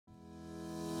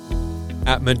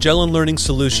At Magellan Learning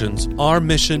Solutions, our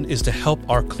mission is to help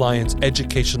our clients'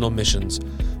 educational missions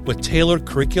with tailored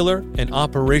curricular and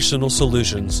operational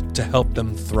solutions to help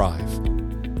them thrive.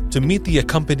 To meet the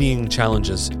accompanying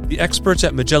challenges, the experts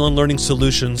at Magellan Learning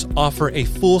Solutions offer a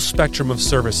full spectrum of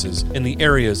services in the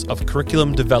areas of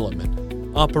curriculum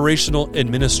development, operational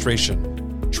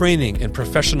administration, training and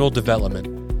professional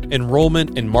development,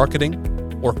 enrollment and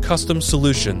marketing, or custom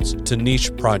solutions to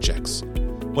niche projects.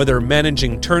 Whether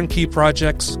managing turnkey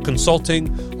projects,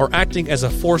 consulting, or acting as a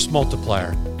force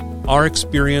multiplier, our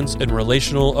experience and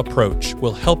relational approach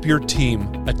will help your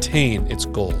team attain its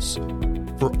goals.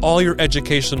 For all your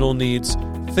educational needs,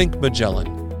 think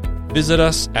Magellan. Visit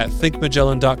us at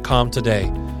thinkmagellan.com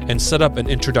today and set up an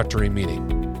introductory meeting.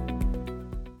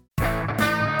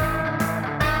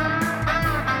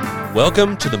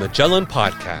 Welcome to the Magellan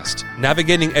Podcast,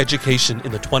 Navigating Education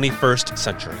in the 21st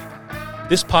Century.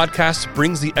 This podcast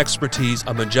brings the expertise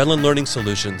of Magellan Learning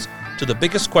Solutions to the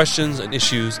biggest questions and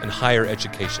issues in higher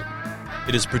education.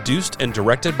 It is produced and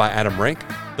directed by Adam Rank.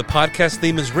 The podcast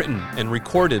theme is written and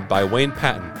recorded by Wayne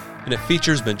Patton, and it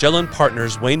features Magellan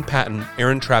partners Wayne Patton,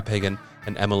 Aaron Traphagen,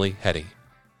 and Emily Hetty.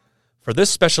 For this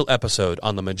special episode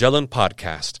on the Magellan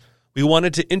Podcast, we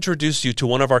wanted to introduce you to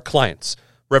one of our clients,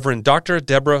 Reverend Dr.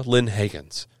 Debra Lynn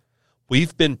Haggins.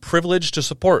 We've been privileged to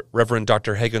support Reverend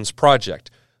Dr. Haggins' project,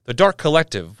 The Dark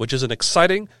Collective, which is an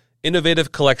exciting,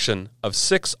 innovative collection of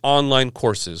 6 online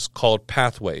courses called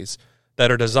Pathways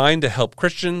that are designed to help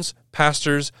Christians,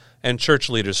 pastors, and church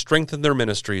leaders strengthen their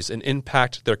ministries and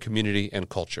impact their community and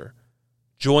culture.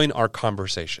 Join our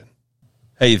conversation.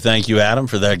 Hey, thank you, Adam,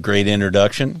 for that great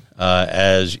introduction.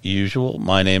 As usual,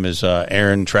 my name is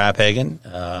Aaron Traphagen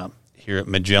here at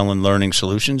Magellan Learning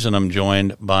Solutions, and I'm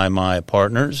joined by my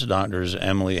partners, Drs.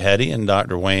 Emily Hetty and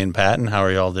Dr. Wayne Patton. How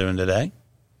are you all doing today?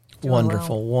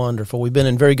 Wonderful, wonderful. We've been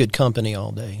in very good company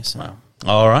all day. So. Wow.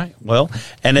 All right. Well,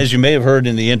 and as you may have heard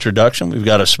in the introduction, we've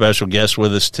got a special guest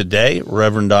with us today,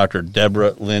 Reverend Dr.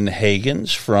 Debra Lynn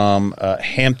Haggins from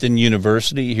Hampton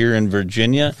University here in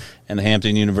Virginia and the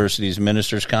Hampton University's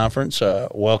Ministers Conference.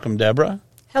 Welcome, Debra.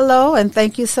 Hello, and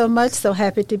thank you so much. So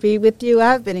happy to be with you.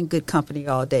 I've been in good company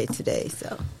all day today,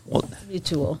 so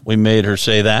mutual. We made her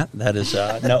say that. That is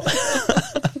no.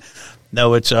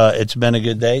 No, it's been a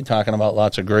good day talking about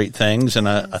lots of great things, and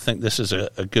I think this is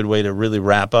a good way to really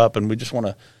wrap up, and we just want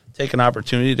to take an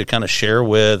opportunity to kind of share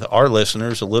with our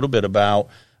listeners a little bit about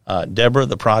Debra,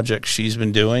 the project she's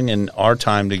been doing, and our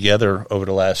time together over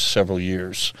the last several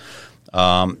years.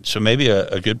 So maybe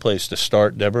a good place to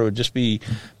start, Debra, would just be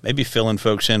maybe filling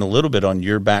folks in a little bit on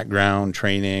your background,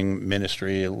 training,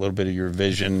 ministry, a little bit of your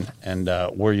vision, and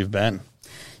where you've been.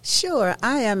 Sure.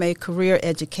 I am a career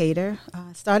educator.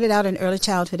 Started out in early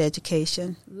childhood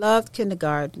education, loved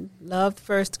kindergarten, loved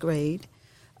first grade.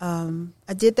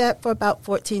 I did that for about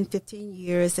 14, 15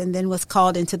 years and then was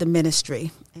called into the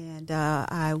ministry. And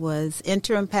I was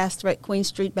interim pastor at Queen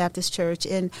Street Baptist Church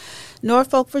in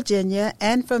Norfolk, Virginia.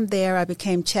 And from there, I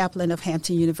became chaplain of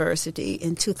Hampton University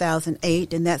in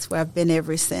 2008, and that's where I've been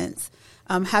ever since.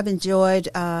 Have enjoyed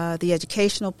the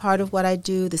educational part of what I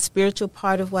do, the spiritual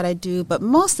part of what I do, but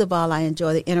most of all, I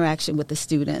enjoy the interaction with the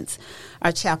students.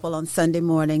 Our chapel on Sunday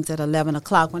mornings at 11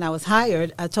 o'clock. When I was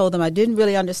hired, I told them I didn't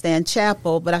really understand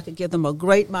chapel, but I could give them a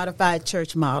great modified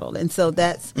church model. And so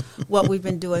that's what we've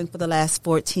been doing for the last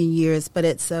 14 years. But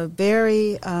it's a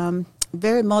very,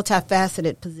 very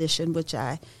multifaceted position, which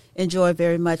I enjoy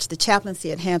very much. The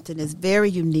chaplaincy at Hampton is very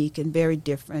unique and very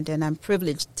different, and I'm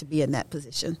privileged to be in that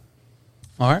position.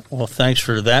 All right. Well, thanks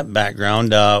for that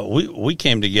background. We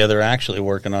came together actually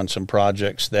working on some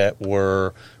projects that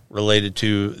were related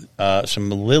to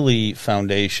some Lilly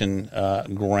Foundation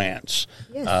grants.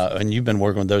 Yes. And you've been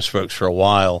working with those folks for a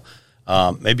while.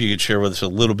 Maybe you could share with us a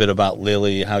little bit about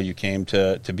Lilly, how you came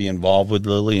to be involved with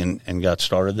Lilly and got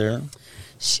started there.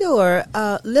 Sure.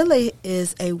 Lilly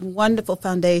is a wonderful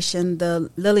foundation.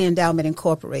 The Lilly Endowment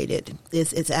Incorporated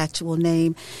is its actual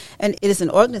name. And it is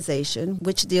an organization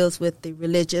which deals with the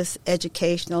religious,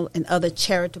 educational, and other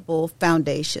charitable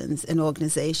foundations and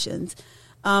organizations.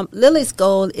 Lilly's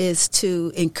goal is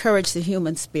to encourage the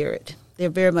human spirit. They're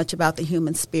very much about the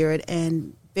human spirit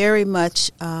and very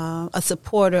much a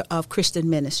supporter of Christian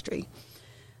ministry.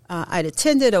 I'd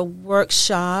attended a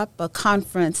workshop, a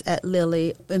conference at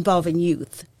Lilly involving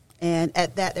youth. And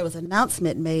at that, there was an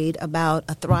announcement made about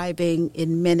a Thriving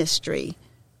in Ministry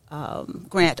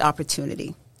grant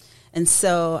opportunity. And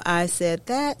so I said,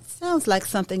 that sounds like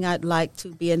something I'd like to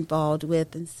be involved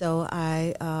with. And so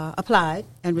I applied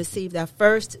and received our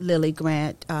first Lilly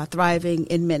grant, Thriving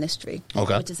in Ministry,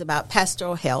 which is about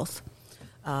pastoral health,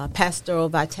 pastoral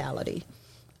vitality.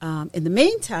 In the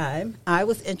meantime, I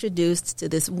was introduced to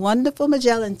this wonderful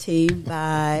Magellan team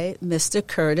by Mr.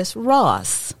 Curtis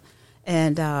Ross.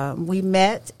 And we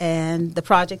met, and the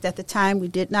project at the time, we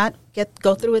did not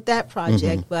go through with that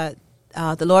project, but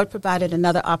the Lord provided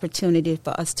another opportunity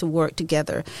for us to work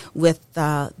together with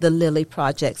the Lily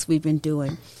projects we've been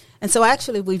doing. And so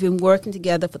actually we've been working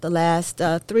together for the last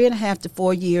 3.5 to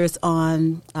 4 years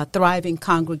on thriving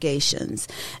congregations.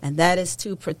 And that is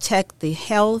to protect the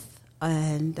health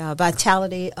and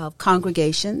vitality of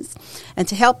congregations and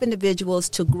to help individuals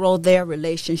to grow their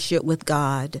relationship with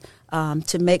God,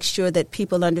 to make sure that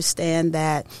people understand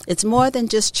that it's more than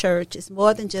just church, it's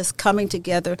more than just coming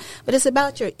together, but it's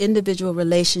about your individual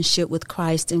relationship with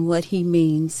Christ and what he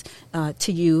means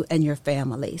to you and your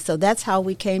family. So that's how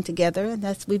we came together,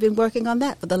 and we've been working on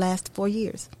that for the last 4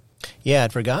 years. Yeah,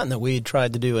 I'd forgotten that we had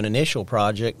tried to do an initial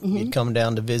project. We'd come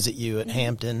down to visit you at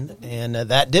Hampton, and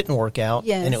that didn't work out.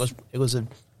 Yes. And it was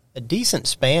a decent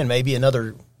span, maybe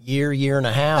another year and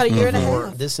a half About a year and a before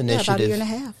half. this About a initiative year and a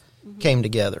half. came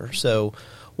together. So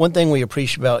one thing we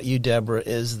appreciate about you, Debra,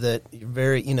 is that you're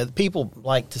very, people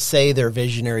like to say they're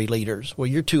visionary leaders. Well,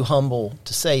 you're too humble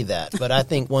to say that. But I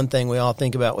think one thing we all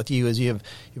think about with you is you're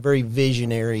a very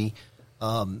visionary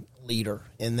leader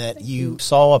in that you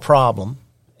saw a problem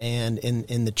and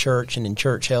in the church and in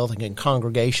church health and in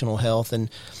congregational health, and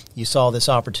you saw this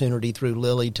opportunity through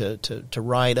Lily to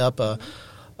write up a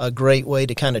great way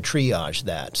to kind of triage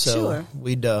that. So Sure.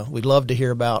 we'd love to hear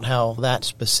about how that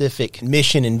specific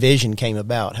mission and vision came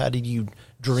about. How did you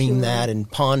dream that and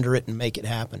ponder it and make it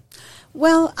happen?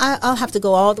 Well, I'll have to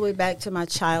go all the way back to my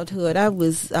childhood.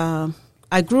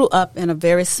 I grew up in a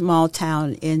very small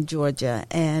town in Georgia,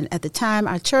 and at the time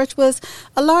our church was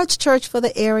a large church for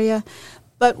the area.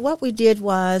 But what we did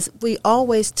was we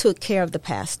always took care of the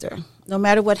pastor. No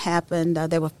matter what happened,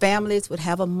 there were families would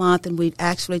have a month, and we'd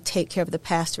actually take care of the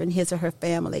pastor and his or her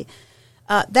family.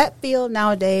 That field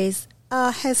nowadays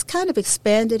has kind of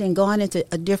expanded and gone into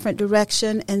a different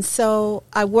direction. And so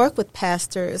I work with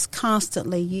pastors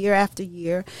constantly, year after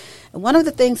year. And one of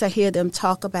the things I hear them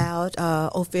talk about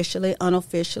officially,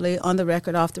 unofficially, on the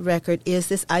record, off the record, is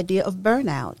this idea of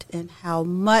burnout and how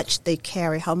much they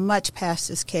carry, how much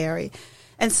pastors carry.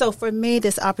 And so for me,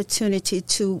 this opportunity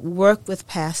to work with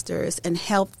pastors and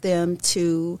help them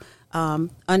to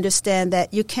understand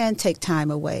that you can take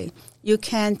time away. You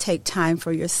can take time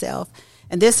for yourself.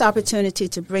 And this opportunity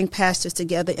to bring pastors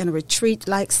together in a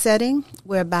retreat-like setting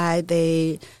whereby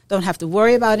they don't have to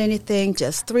worry about anything,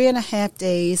 just 3.5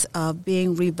 days of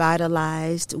being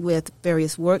revitalized with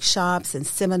various workshops and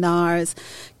seminars,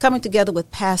 coming together with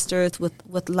pastors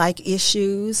with like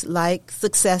issues, like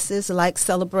successes, like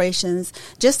celebrations,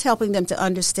 just helping them to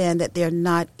understand that they're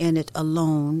not in it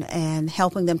alone and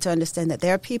helping them to understand that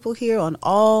there are people here on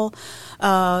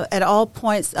at all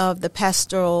points of the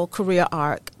pastoral career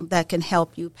arc that can help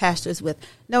you, pastors with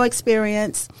no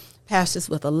experience, pastors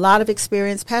with a lot of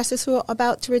experience, pastors who are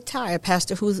about to retire,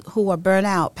 pastors who are burnt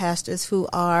out, pastors who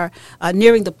are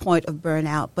nearing the point of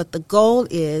burnout. But the goal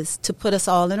is to put us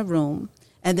all in a room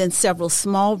and then several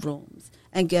small rooms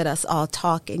and get us all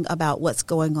talking about what's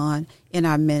going on in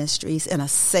our ministries in a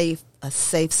safe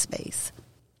space.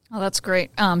 Oh, that's great.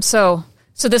 So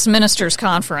this ministers'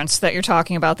 conference that you're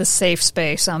talking about, this safe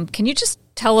space, can you just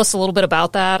tell us a little bit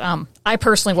about that? I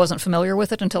personally wasn't familiar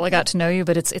with it until I got to know you,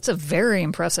 but it's a very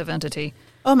impressive entity.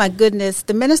 Oh, my goodness.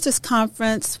 The Ministers'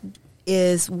 Conference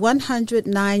is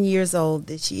 109 years old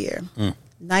this year.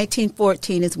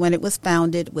 1914 is when it was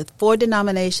founded with 4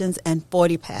 denominations and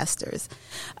 40 pastors.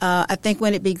 I think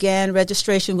when it began,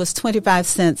 registration was 25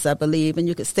 cents, I believe, and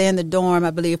you could stay in the dorm,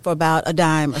 I believe, for about a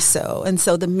dime or so. And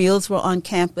so the meals were on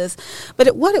campus.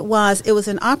 But what it was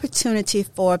an opportunity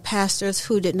for pastors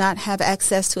who did not have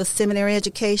access to a seminary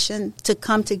education to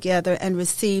come together and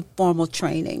receive formal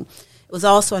training. It was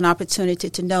also an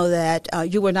opportunity to know that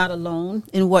you were not alone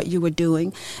in what you were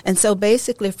doing. And so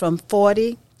basically from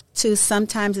 40 to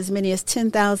sometimes as many as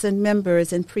 10,000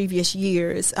 members in previous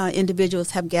years,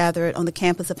 individuals have gathered on the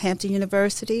campus of Hampton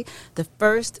University the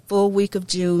first full week of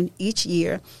June each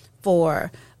year for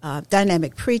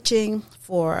dynamic preaching,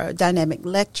 for dynamic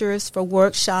lectures, for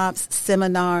workshops,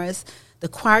 seminars. The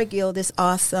choir guild is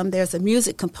awesome. There's a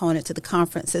music component to the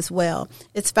conference as well.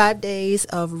 It's 5 days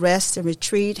of rest and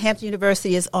retreat. Hampton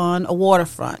University is on a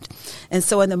waterfront. And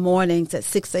so in the mornings at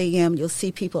 6 a.m., you'll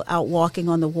see people out walking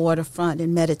on the waterfront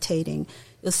and meditating.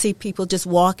 You'll see people just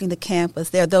walking the campus.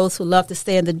 There are those who love to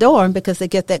stay in the dorm because they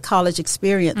get that college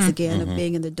experience again of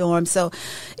being in the dorm. So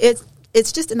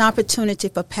it's just an opportunity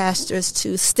for pastors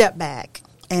to step back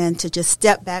and to just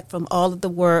step back from all of the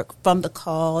work, from the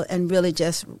call, and really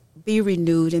just be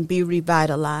renewed and be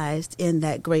revitalized in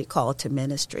that great call to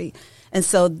ministry. And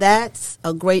so that's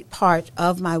a great part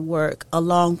of my work,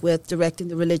 along with directing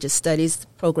the religious studies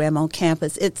program on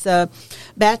campus. It's a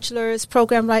bachelor's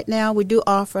program right now. We do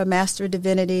offer a Master of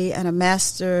Divinity and a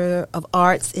Master of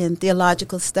Arts in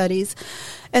Theological Studies.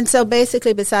 And so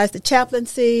basically, besides the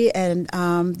chaplaincy and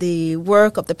the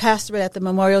work of the pastorate at the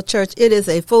Memorial Church, it is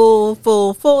a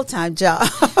full-time job.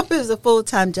 It is a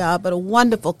full-time job, but a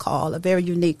wonderful call, a very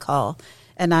unique call.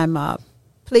 And I'm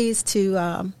pleased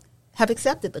to have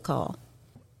accepted the call.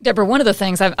 Debra, one of the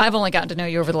things I've only gotten to know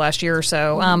you over the last year or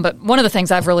so, but one of the things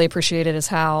I've really appreciated is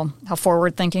how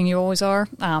forward-thinking you always are.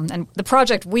 And the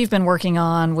project we've been working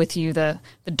on with you, the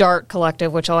DART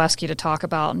Collective, which I'll ask you to talk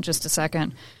about in just a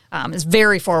second, is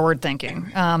very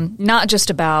forward-thinking, not just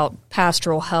about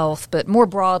pastoral health, but more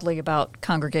broadly about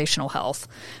congregational health.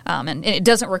 And it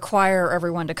doesn't require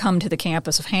everyone to come to the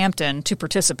campus of Hampton to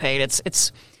participate.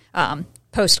 It's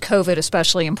post-COVID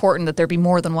especially important that there be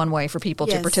more than one way for people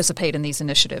to participate in these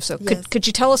initiatives. So could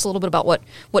you tell us a little bit about what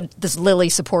this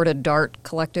Lily-supported DART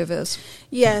Collective is?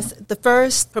 Yes. The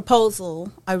first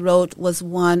proposal I wrote was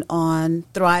one on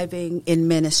thriving in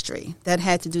ministry that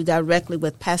had to do directly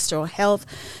with pastoral health,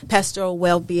 pastoral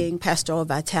well-being, pastoral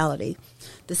vitality.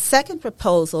 The second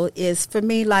proposal is, for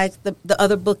me, like the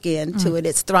other bookend to it.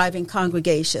 It's thriving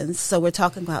congregations. So we're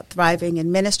talking about thriving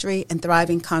in ministry and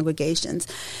thriving congregations.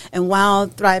 And while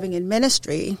thriving in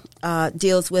ministry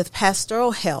deals with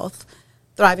pastoral health,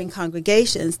 thriving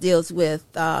congregations deals with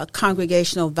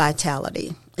congregational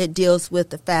vitality. It deals with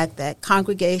the fact that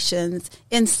congregations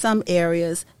in some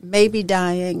areas may be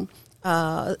dying,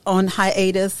 on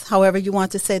hiatus, however you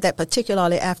want to say that,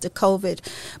 particularly after COVID.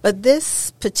 But this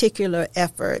particular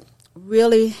effort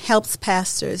really helps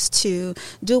pastors to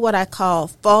do what I call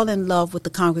fall in love with the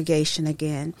congregation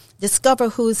again. Discover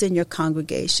who's in your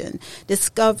congregation.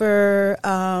 Discover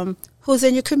who's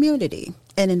in your community,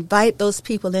 and invite those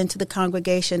people into the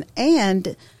congregation,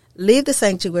 and leave the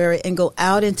sanctuary and go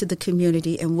out into the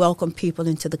community and welcome people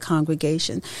into the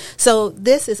congregation. So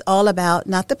this is all about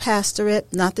not the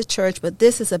pastorate, not the church, but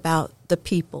this is about the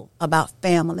people, about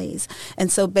families.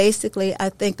 And so basically, I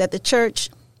think that the church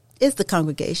is the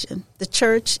congregation. The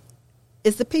church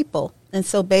is the people. And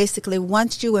so basically,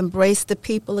 once you embrace the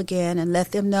people again and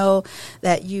let them know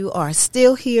that you are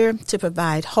still here to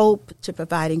provide hope, to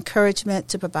provide encouragement,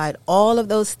 to provide all of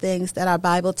those things that our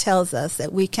Bible tells us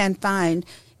that we can find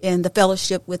in the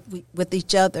fellowship with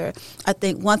each other, I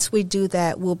think once we do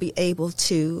that, we'll be able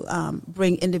to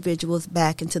bring individuals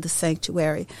back into the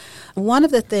sanctuary. One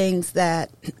of the things that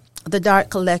the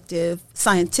DART Collective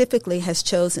scientifically has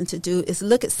chosen to do is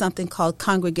look at something called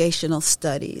congregational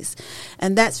studies.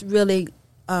 And that's really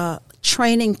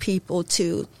training people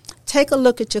to take a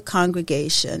look at your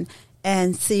congregation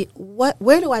and see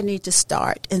where do I need to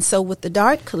start. And so with the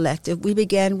DART Collective, we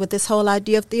began with this whole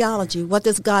idea of theology. What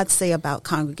does God say about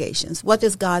congregations? What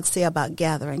does God say about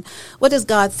gathering? What does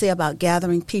God say about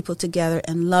gathering people together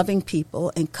and loving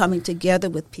people and coming together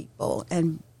with people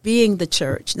and being the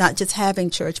church, not just having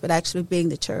church, but actually being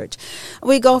the church?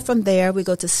 We go from there. We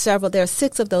go to several. There are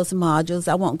 6 of those modules.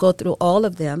 I won't go through all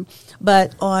of them,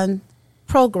 but on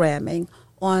programming,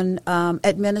 on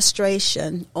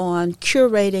administration, on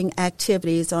curating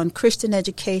activities, on Christian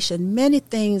education, many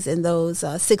things in those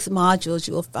 6 modules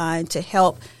you will find to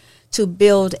help to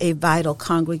build a vital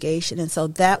congregation. And so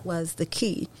that was the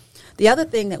key. The other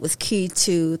thing that was key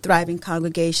to thriving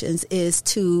congregations is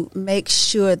to make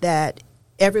sure that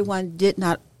everyone did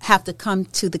not have to come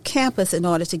to the campus in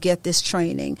order to get this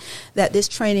training, that this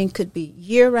training could be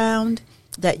year-round,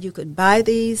 that you could buy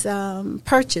these,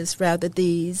 purchase rather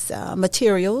these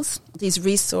materials, these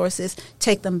resources,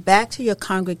 take them back to your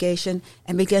congregation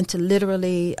and begin to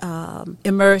literally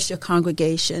immerse your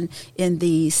congregation in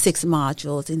these 6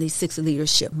 modules, in these 6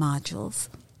 leadership modules.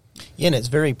 Yeah, and it's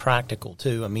very practical,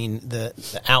 too. I mean, the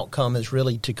outcome is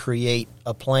really to create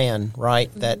a plan, right,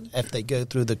 that if they go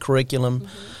through the curriculum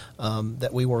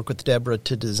that we work with Debra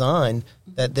to design,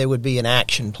 that there would be an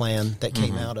action plan that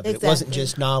came out of it. Exactly. It wasn't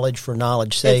just knowledge for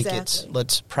knowledge's sake. Exactly. It's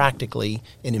let's practically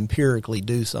and empirically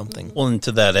do something. Well, and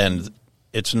to that end,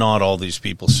 it's not all these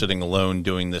people sitting alone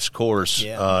doing this course.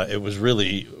 Yeah. It was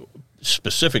really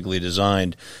specifically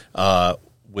designed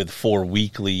with 4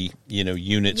 weekly,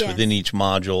 units within each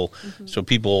module, so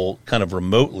people kind of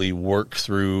remotely work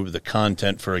through the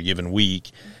content for a given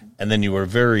week. And then you are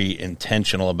very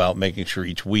intentional about making sure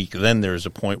each week, then there's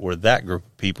a point where that group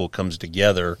of people comes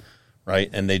together, right?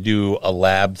 And they do a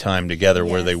lab time together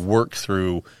where they work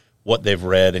through what they've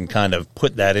read and kind of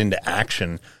put that into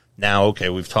action now, okay,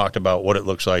 we've talked about what it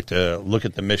looks like to look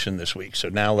at the mission this week. So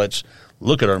now let's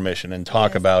look at our mission and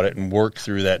talk about it and work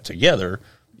through that together,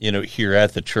 here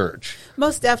at the church.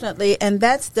 Most definitely, and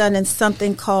that's done in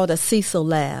something called a CECL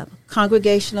lab,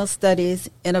 Congregational Studies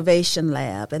Innovation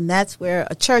Lab, and that's where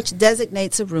a church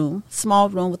designates a room, small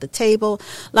room with a table,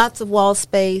 lots of wall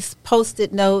space,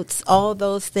 Post-it notes, all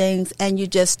those things, and you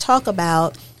just talk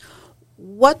about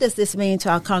what does this mean to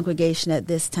our congregation at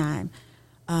this time.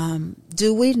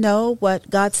 Do we know what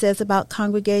God says about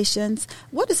congregations?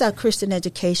 What does our Christian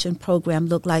education program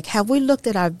look like? Have we looked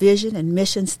at our vision and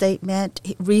mission statement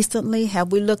recently?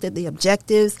 Have we looked at the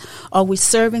objectives? Are we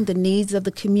serving the needs of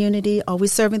the community? Are we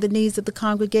serving the needs of the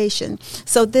congregation?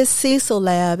 So this CECL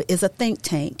lab is a think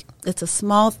tank. It's a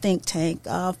small think tank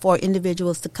for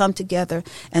individuals to come together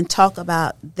and talk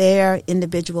about their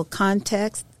individual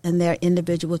context and their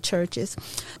individual churches.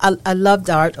 I love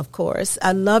DART, of course.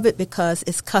 I love it because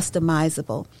it's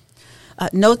customizable.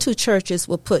 No two churches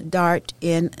will put DART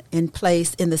in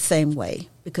place in the same way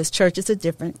because churches are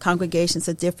different, congregations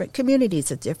are different,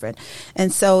 communities are different.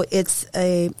 And so it's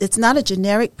not a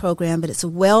generic program, but it's a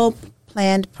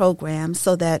well-planned program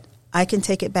so that I can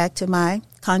take it back to my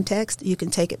context, you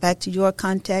can take it back to your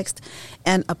context,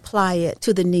 and apply it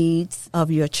to the needs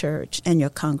of your church and your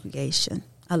congregation.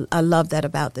 I love that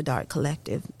about the DART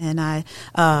Collective. And I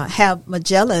have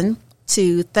Magellan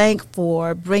to thank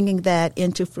for bringing that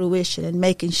into fruition and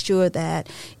making sure that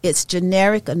it's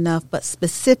generic enough but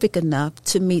specific enough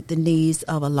to meet the needs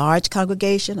of a large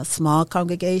congregation, a small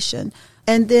congregation.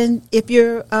 And then if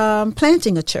you're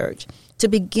planting a church, to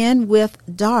begin with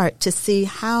DART to see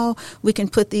how we can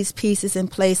put these pieces in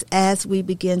place as we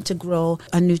begin to grow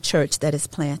a new church that is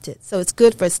planted. So it's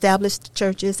good for established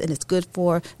churches and it's good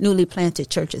for newly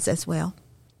planted churches as well.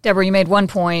 Debra, you made one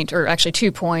point, or actually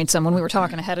 2 points, when we were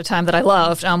talking ahead of time that I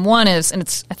loved. One is, and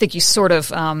I think you sort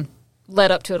of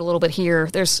led up to it a little bit here,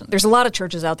 there's a lot of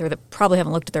churches out there that probably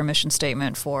haven't looked at their mission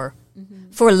statement for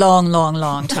a long, long,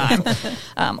 long time.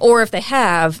 Or if they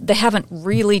haven't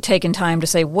really taken time to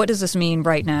say, what does this mean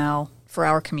right now for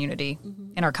our community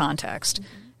in our context?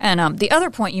 And the other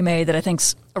point you made that I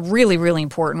think's a really, really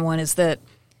important one is that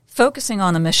focusing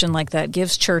on the mission like that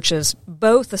gives churches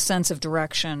both a sense of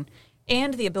direction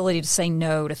and the ability to say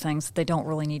no to things that they don't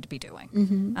really need to be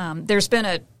doing. There's been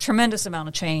a tremendous amount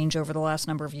of change over the last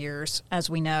number of years, as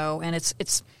we know, and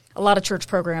it's a lot of church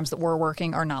programs that were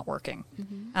working are not working.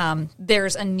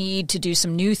 There's a need to do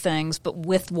some new things, but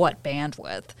with what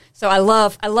bandwidth? So I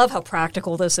love how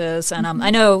practical this is. And I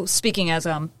know, speaking as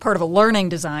part of a learning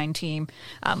design team,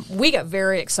 we got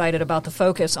very excited about the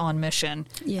focus on mission,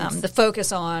 the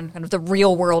focus on kind of the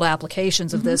real world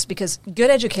applications of this, because good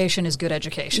education is good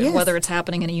education, whether it's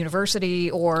happening in a university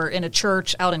or in a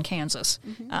church out in Kansas.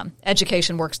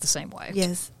 Education works the same way.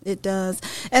 Yes, it does.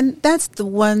 And that's the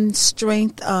one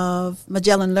strength of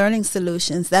Magellan Learning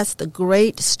Solutions. That's the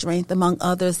great strength, among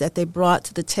others, that they brought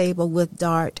to the table with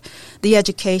DART, the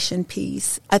education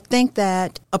piece. I think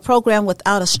that a program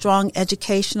without a strong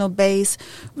educational base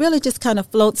really just kind of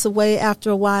floats away after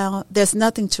a while. There's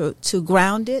nothing to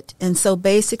ground it. And so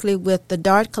basically with the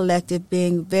DART Collective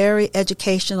being very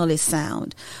educationally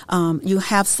sound, you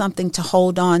have something to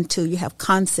hold on to. You have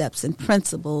concepts and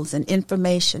principles and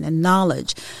information and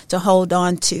knowledge to hold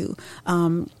on to.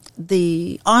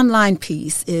 The online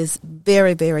piece is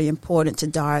very, very important to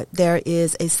DART. There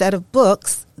is a set of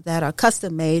books that are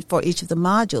custom made for each of the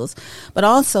modules, but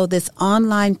also this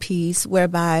online piece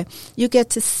whereby you get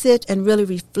to sit and really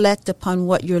reflect upon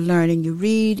what you're learning. You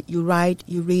read, you write,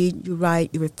 you read, you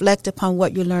write, you reflect upon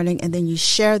what you're learning, and then you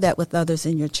share that with others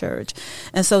in your church.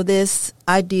 And so this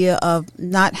idea of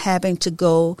not having to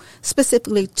go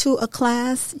specifically to a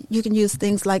class, you can use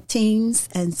things like Teams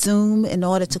and Zoom in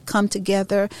order to come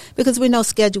together, because we know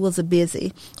schedules are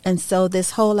busy. And so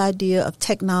this whole idea of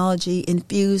technology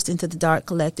infused into the DART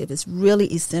Collective is really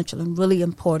essential and really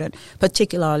important,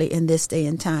 particularly in this day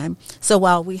and time. So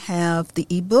while we have the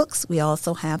ebooks, we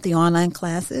also have the online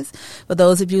classes. For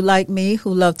those of you like me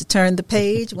who love to turn the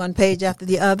page, one page after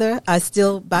the other, I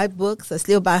still buy books. I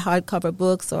still buy hardcover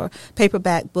books or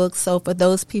paperback books. So for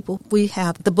those people, we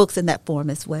have the books in that form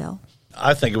as well.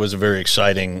 I think it was a very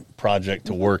exciting project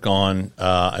to work on.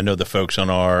 I know the folks on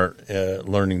our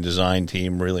learning design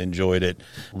team really enjoyed it.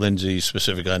 Lindsay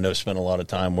specifically, I know, spent a lot of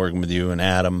time working with you and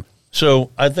Adam.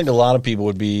 So I think a lot of people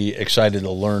would be excited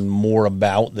to learn more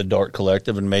about the DART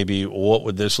Collective and maybe what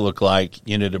would this look like,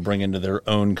 to bring into their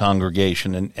own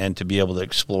congregation and to be able to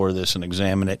explore this and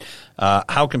examine it.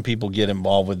 How can people get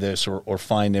involved with this or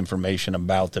find information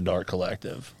about the DART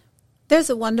Collective? There's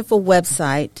a wonderful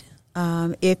website.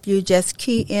 If you just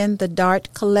key in the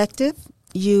DART Collective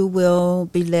you will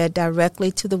be led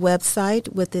directly to the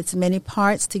website with its many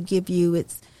parts to give you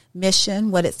its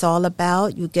mission, what it's all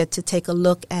about. You get to take a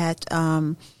look at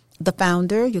the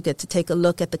founder. You'll get to take a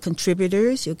look at the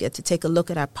contributors. You'll get to take a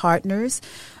look at our partners.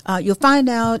 You'll find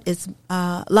out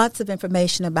lots of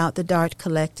information about the DART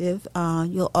Collective.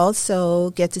 You'll also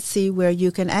get to see where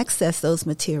you can access those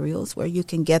materials, where you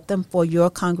can get them for your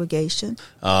congregation.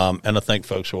 And I think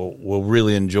folks will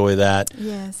really enjoy that.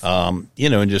 Yes. And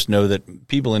just know that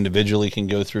people individually can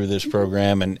go through this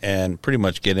program and pretty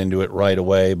much get into it right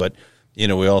away. But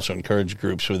we also encourage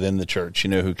groups within the church,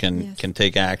 who can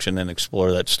take action and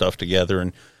explore that stuff together.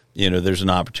 And, there's an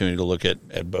opportunity to look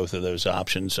at both of those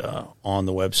options on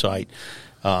the website.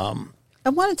 I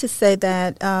wanted to say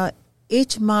that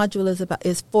each module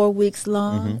is 4 weeks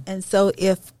long. And so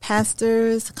if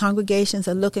pastors, congregations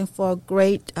are looking for a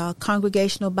great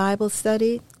congregational Bible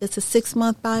study, it's a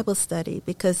 6-month Bible study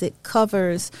because it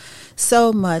covers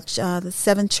so much. The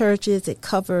 7 churches, it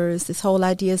covers this whole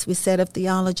idea, as we said, of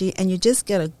theology, and you just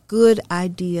get a good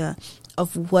idea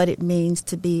of what it means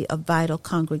to be a vital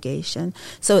congregation.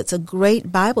 So it's a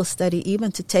great Bible study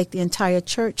even to take the entire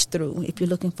church through if you're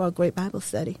looking for a great Bible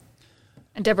study.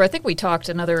 And Debra, I think we talked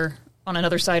on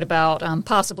another site about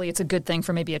possibly it's a good thing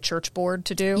for maybe a church board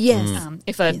to do. Yes.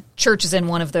 If a church is in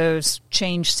one of those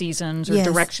change seasons or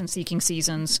direction-seeking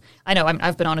seasons. I know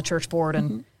I've been on a church board,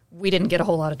 and we didn't get a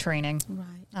whole lot of training.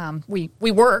 Right.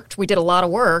 We worked. We did a lot of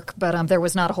work, but there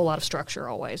was not a whole lot of structure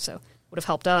always, so it would have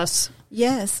helped us.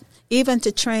 Yes. Even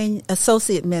to train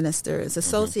associate ministers,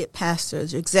 associate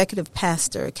pastors, your executive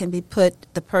pastor can be put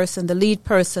the lead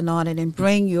person on it and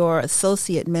bring your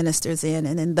associate ministers in.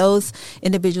 And then those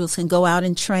individuals can go out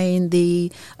and train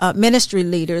the ministry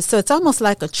leaders. So it's almost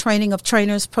like a training of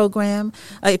trainers program.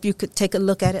 If you could take a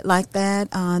look at it like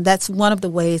that, that's one of the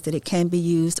ways that it can be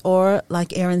used. Or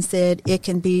like Aaron said, it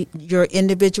can be your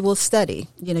individual study,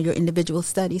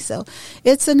 So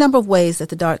it's a number of ways that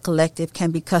the DART Collective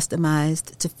can be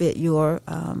customized to fit your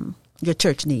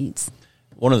church needs.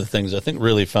 One of the things I think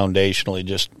really foundationally,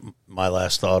 just my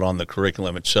last thought on the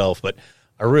curriculum itself, but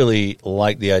I really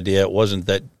like the idea. It wasn't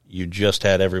that you just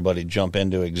had everybody jump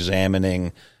into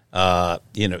examining,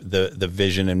 the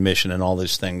vision and mission and all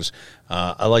these things.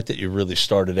 I like that you really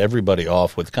started everybody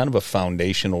off with kind of a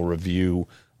foundational review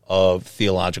of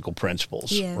theological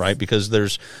principles, right? Because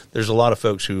there's a lot of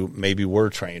folks who maybe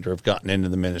were trained or have gotten into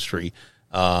the ministry,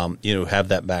 have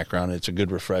that background. It's a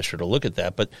good refresher to look at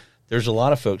that. But there's a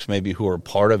lot of folks maybe who are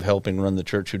part of helping run the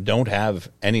church who don't have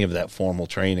any of that formal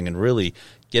training, and really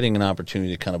getting an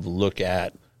opportunity to kind of look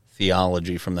at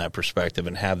theology from that perspective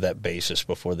and have that basis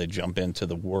before they jump into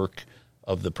the work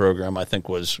of the program, I think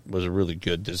was a really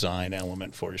good design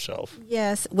element for yourself.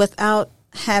 Yes, without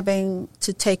having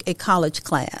to take a college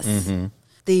class.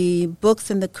 The books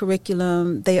and the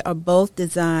curriculum, they are both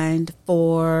designed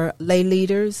for lay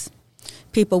leaders,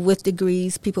 people with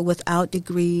degrees, people without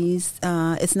degrees.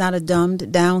 It's not a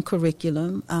dumbed down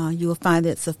curriculum. You will find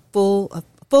that it's a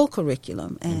full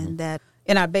curriculum, and that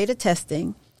in our beta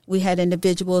testing, we had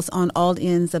individuals on all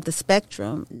ends of the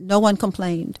spectrum. No one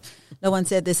complained. No one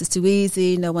said this is too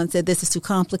easy. No one said this is too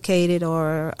complicated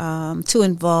or too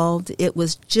involved. It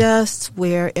was just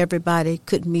where everybody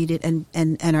could meet it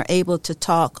and are able to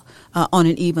talk on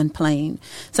an even plane.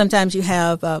 Sometimes you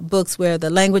have books where the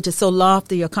language is so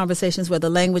lofty, or conversations where the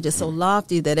language is so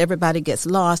lofty that everybody gets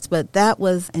lost. But that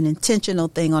was an intentional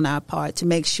thing on our part to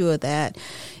make sure that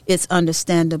it's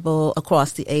understandable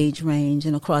across the age range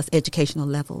and across educational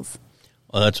levels.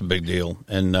 Well, that's a big deal.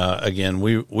 And, again,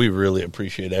 we really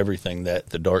appreciate everything that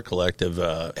the DART Collective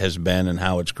has been and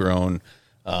how it's grown,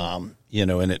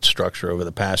 in its structure over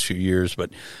the past few years.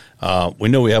 But we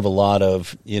know we have a lot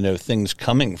of, things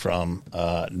coming from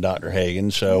Dr.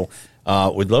 Haggins. So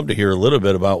we'd love to hear a little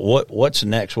bit about what's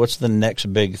next. What's the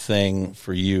next big thing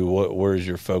for you? Where is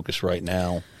your focus right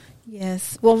now?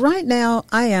 Yes. Well, right now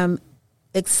I am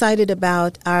excited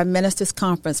about our Ministers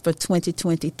Conference for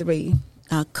 2023.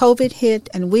 COVID hit,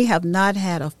 and we have not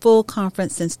had a full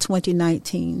conference since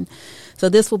 2019. So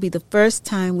this will be the first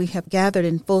time we have gathered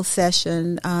in full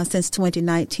session since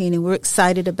 2019, and we're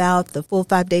excited about the full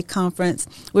 5-day conference.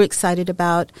 We're excited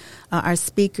about our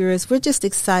speakers. We're just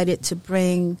excited to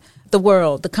bring the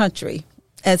world, the country,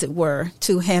 as it were,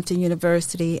 to Hampton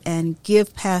University and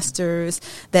give pastors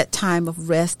that time of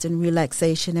rest and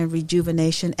relaxation and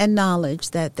rejuvenation and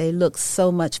knowledge that they look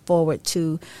so much forward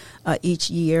to each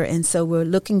year. And so we're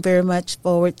looking very much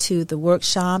forward to the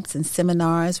workshops and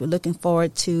seminars. We're looking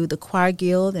forward to the Choir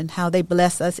Guild and how they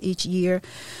bless us each year.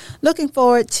 Looking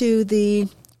forward to the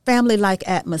family-like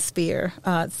atmosphere.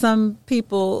 Some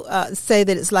people say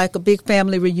that it's like a big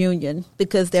family reunion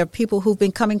because there are people who've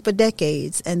been coming for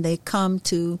decades, and they come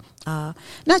to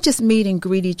not just meet and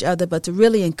greet each other, but to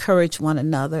really encourage one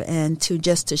another and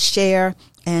to share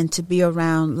and to be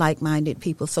around like-minded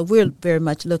people. So we're very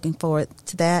much looking forward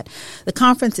to that. The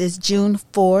conference is June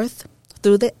 4th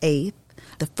through the 8th.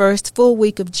 The first full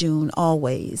week of June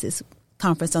always is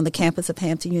conference on the campus of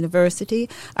Hampton University.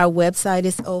 Our website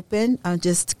is open.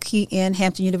 Just key in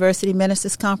Hampton University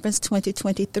Ministers Conference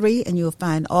 2023, and you'll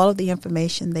find all of the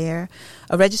information there.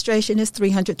 Registration is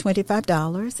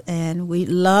 $325, and we'd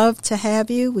love to have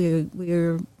you.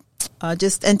 We're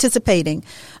just anticipating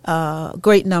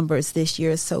great numbers this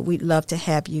year, so we'd love to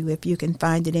have you if you can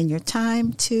find it in your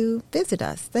time to visit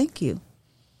us. Thank you.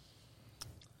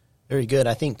 Very good.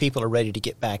 I think people are ready to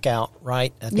get back out,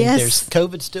 right? I think Yes. there's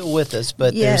COVID still with us,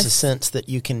 but Yes. there's a sense that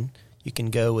you can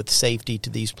go with safety to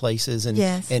these places and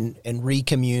Yes. and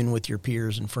recommune with your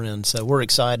peers and friends. So we're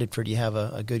excited for you to have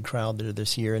a good crowd there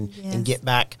this year and Yes. get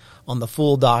back on the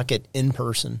full docket in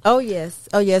person. Oh, yes.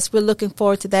 We're looking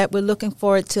forward to that. We're looking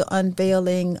forward to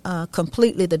unveiling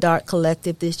completely the DART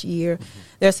Collective this year.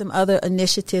 There are some other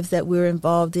initiatives that we're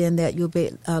involved in that you'll be,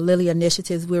 Lily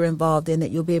initiatives we're involved in that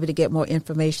you'll be able to get more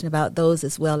information about those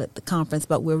as well at the conference.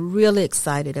 But we're really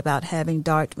excited about having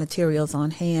DART materials on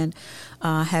hand,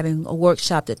 having a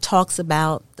workshop that talks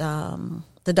about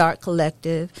the DART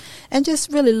Collective, and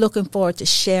just really looking forward to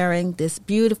sharing this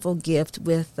beautiful gift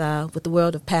with the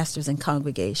world of pastors and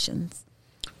congregations.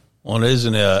 Well, it is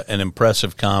an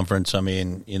impressive conference. I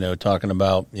mean, talking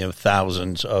about,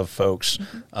 thousands of folks,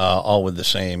 all with the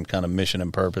same kind of mission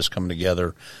and purpose coming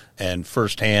together. And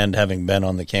firsthand, having been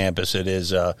on the campus, it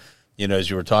is, as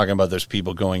you were talking about those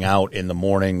people going out in the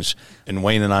mornings, and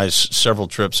Wayne and I's several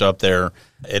trips up there,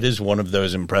 it is one of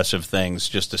those impressive things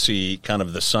just to see kind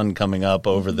of the sun coming up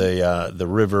over the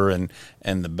river and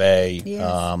the bay.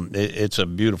 Yes. It's a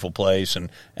beautiful place and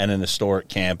an historic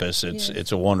campus.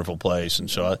 It's a wonderful place. And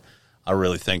so I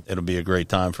really think it'll be a great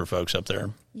time for folks up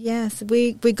there. Yes,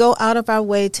 we go out of our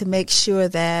way to make sure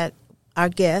that our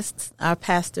guests, our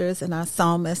pastors and our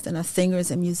psalmists and our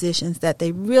singers and musicians, that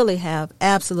they really have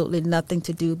absolutely nothing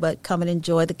to do but come and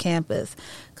enjoy the campus,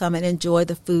 come and enjoy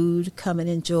the food, come and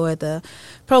enjoy the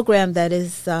program that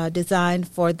is designed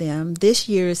for them. This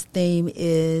year's theme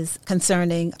is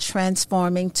concerning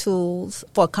transforming tools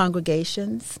for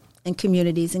congregations and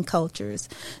communities and cultures.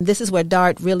 This is where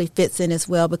DART really fits in as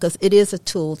well, because it is a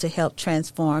tool to help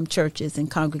transform churches and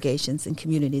congregations and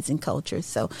communities and cultures.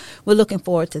 So we're looking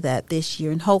forward to that this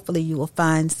year, and hopefully you will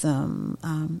find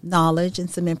some knowledge and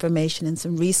some information and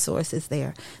some resources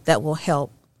there that will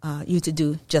help you to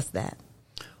do just that.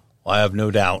 Well, I have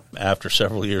no doubt after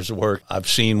several years of work, I've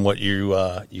seen what you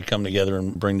come together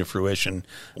and bring to fruition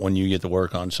when you get to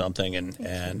work on something,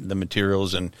 and the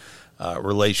materials and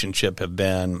relationship have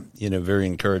been, very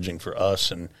encouraging for us,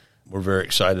 and we're very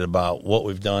excited about what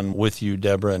we've done with you,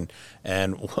 Debra,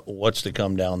 and what's to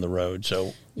come down the road.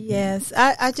 So yes,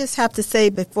 I just have to say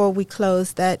before we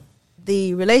close that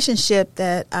the relationship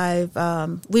that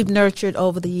we've nurtured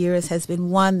over the years has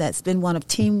been one that's been one of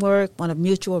teamwork, one of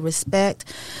mutual respect,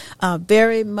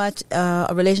 very much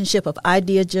a relationship of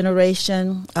idea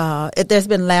generation. There's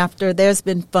been laughter, there's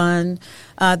been fun,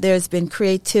 there's been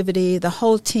creativity. The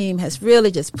whole team has really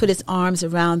just put its arms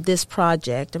around this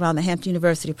project, around the Hampton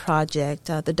University project,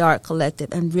 the DART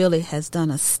Collective, and really has done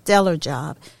a stellar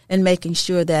job in making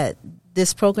sure that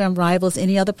this program rivals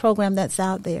any other program that's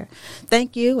out there.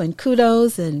 Thank you, and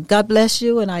kudos, and God bless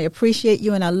you, and I appreciate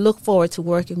you, and I look forward to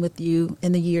working with you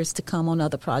in the years to come on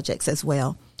other projects as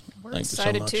well. We're Thank you so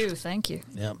excited much. too. Thank you.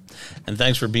 yeah, and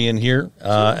thanks for being here,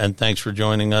 and thanks for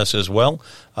joining us as well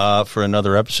for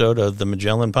another episode of the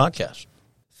Magellan Podcast.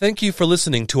 Thank you for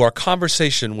listening to our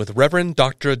conversation with Reverend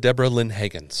Dr. Debra Lynn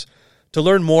Haggins. To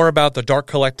learn more about the DART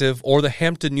Collective or the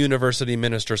Hampton University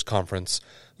Ministers Conference,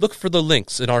 look for the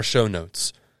links in our show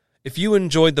notes. If you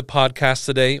enjoyed the podcast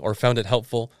today or found it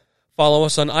helpful, follow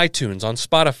us on iTunes, on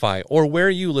Spotify, or where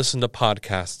you listen to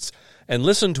podcasts, and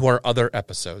listen to our other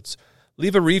episodes.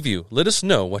 Leave a review. Let us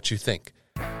know what you think.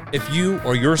 If you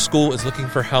or your school is looking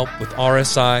for help with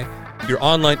RSI, your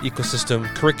online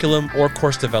ecosystem, curriculum, or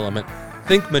course development,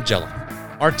 think Magellan.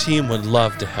 Our team would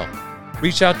love to help.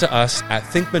 Reach out to us at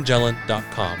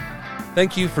thinkmagellan.com.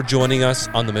 Thank you for joining us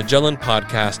on the Magellan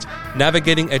Podcast,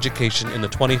 Navigating Education in the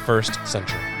 21st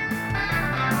Century.